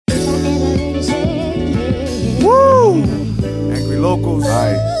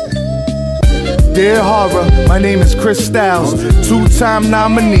vocals. Dear HARA, my name is Krystilez, two-time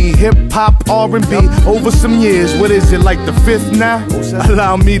nominee, hip-hop, R&B, over some years. What is it, like the 5th now?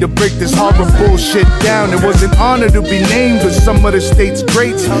 Allow me to break this HARA bullshit down. It was an honor to be named with some of the state's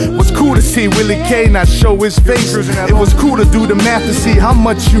greats. Was cool to see Willie K not show his face. It was cool to do the math to see how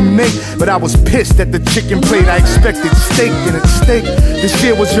much you make, but I was pissed at the chicken plate. I expected steak and it's steak. This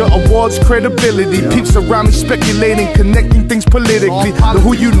year was your awards credibility. Peeps around me speculating, connecting things politically. The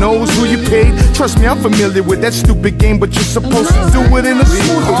who you know is who you paid. Trust me, I'm familiar with that stupid game, but you're supposed to do it in a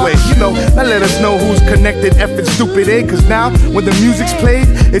smoother way. You know, now let us know who's connected, effing stupid, eh? Cause now, when the music's played,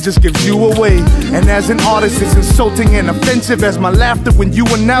 it just gives you away. And as an artist, it's insulting and offensive as my laughter when you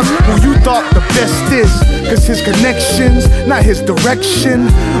announce who you thought the best is. Cause his connections, not his direction,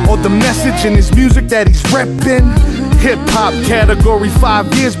 or the message in his music that he's reppin'. Hip-hop category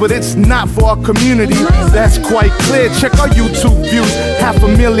 5 years, but it's not for our community. That's quite clear. Check our YouTube views,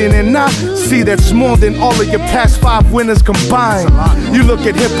 500,000, and I see that's more than all of your past 5 winners combined. You look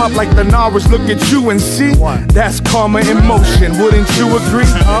at hip-hop like the Naras look at you and see that's karma in motion, wouldn't you agree?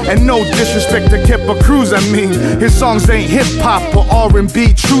 And no disrespect to Kipper Cruz, I mean, his songs ain't hip-hop or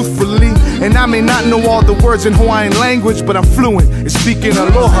R&B, truthfully. And I may not know all the words in Hawaiian language, but I'm fluent in speaking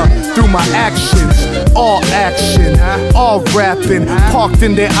aloha through my actions. All action, all rapping, parked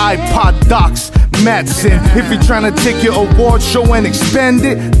in their iPod docks. Matson, if you're trying to take your award show and expand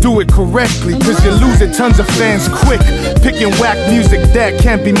it, do it correctly, cause you losing tons of fans quick. Picking whack music that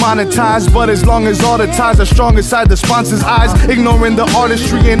can't be monetized, but as long as all the ties are strong inside the sponsor's eyes, ignoring the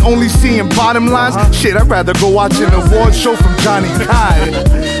artistry and only seeing bottom lines, shit, I'd rather go watch an award show from Johnny Kai.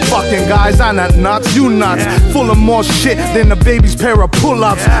 Fucking guys, I not nuts, you nuts. Full of more shit than a baby's pair of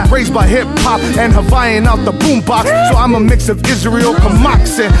pull-ups. Raised by hip-hop and Hawaiian out the boombox, so I'm a mix of Israel,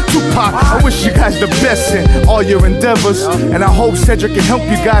 Kamax, and Tupac. I wish you guys the best in all your endeavors, and I hope Cedric can help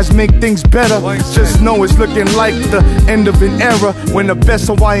you guys make things better. Just know it's looking like the end of an era when the best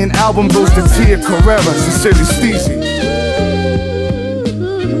Hawaiian album goes to Tia Carrera. Sincerely, Steezy.